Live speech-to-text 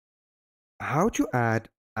How to add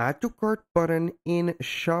to cart button in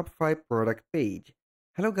Shopify product page.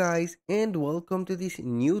 Hello guys and welcome to this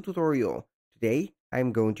new tutorial. Today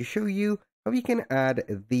I'm going to show you how you can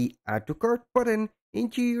add the add to cart button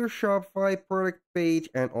into your Shopify product page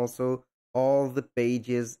and also all the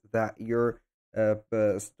pages that your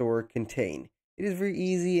store contain. It is very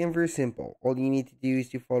easy and very simple. All you need to do is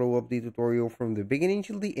to follow up the tutorial from the beginning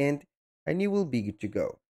till the end and you will be good to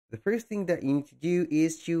go. The first thing that you need to do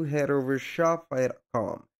is to head over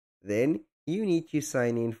Shopify.com. Then you need to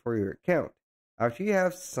sign in for your account. After you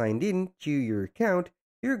have signed in to your account,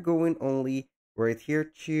 you're going only right here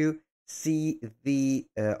to see the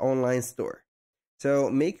online store. So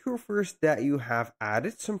make sure first that you have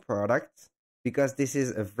added some products because this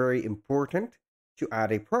is a very important to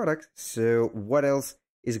add a product. So what else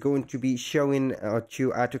is going to be showing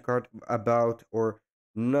to add to cart about or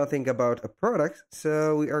nothing about a product?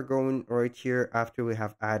 So we are going right here after we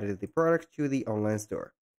have added the product to the online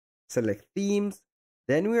store. Select themes,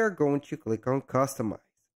 then we are going to click on customize.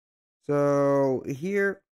 So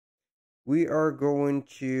here we are going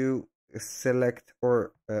to select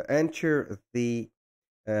or enter the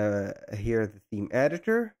here the theme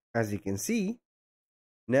editor. As you can see,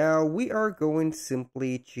 now we are going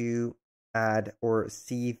simply to add or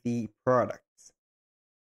see the products.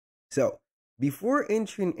 So before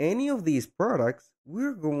entering any of these products,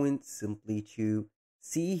 we're going simply to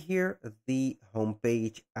see here the home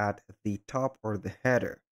page at the top or the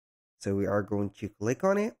header. So we are going to click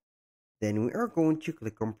on it. Then we are going to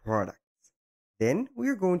click on products. Then we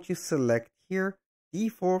are going to select here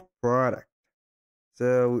default product.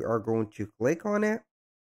 So we are going to click on it.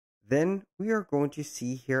 Then we are going to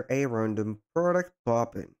see here a random product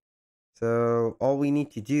pop in. So all we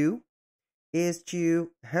need to do is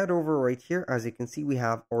to head over right here. As you can see, we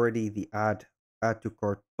have already the add to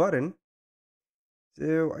cart button.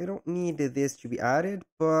 So I don't need this to be added,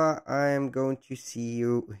 but I am going to see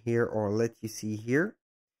you here or let you see here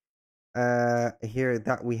here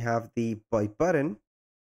that we have the buy button.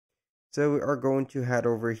 So we are going to head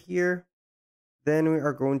over here. Then we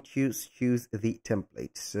are going to choose the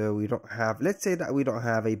template. So we don't have, let's say that we don't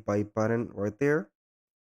have a buy button right there.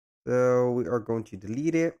 So we are going to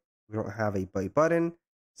delete it. We don't have a buy button.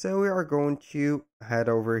 So we are going to head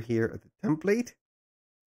over here at the template.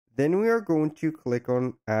 Then we are going to click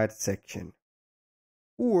on add section.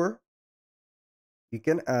 Or you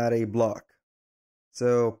can add a block.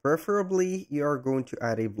 So preferably you are going to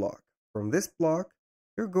add a block. From this block,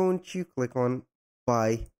 you're going to click on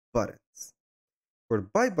buy buttons. For the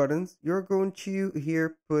buy buttons, you're going to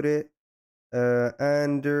here put it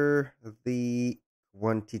under the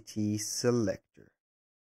quantity selector.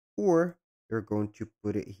 Or you're going to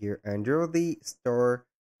put it here under the star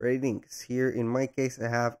ratings. Here in my case, I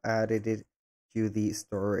have added it to the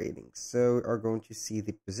star ratings. So we are going to see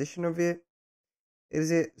the position of it.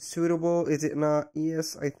 Is it suitable? Is it not?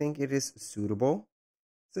 Yes, I think it is suitable.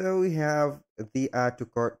 So we have the add to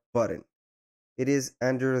cart button. It is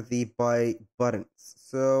under the buy buttons.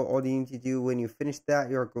 So all you need to do when you finish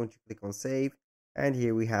that, you're going to click on save. And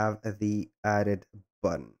here we have the added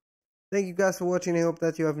button. Thank you guys for watching. I hope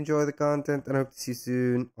that you have enjoyed the content and I hope to see you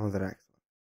soon on the next one.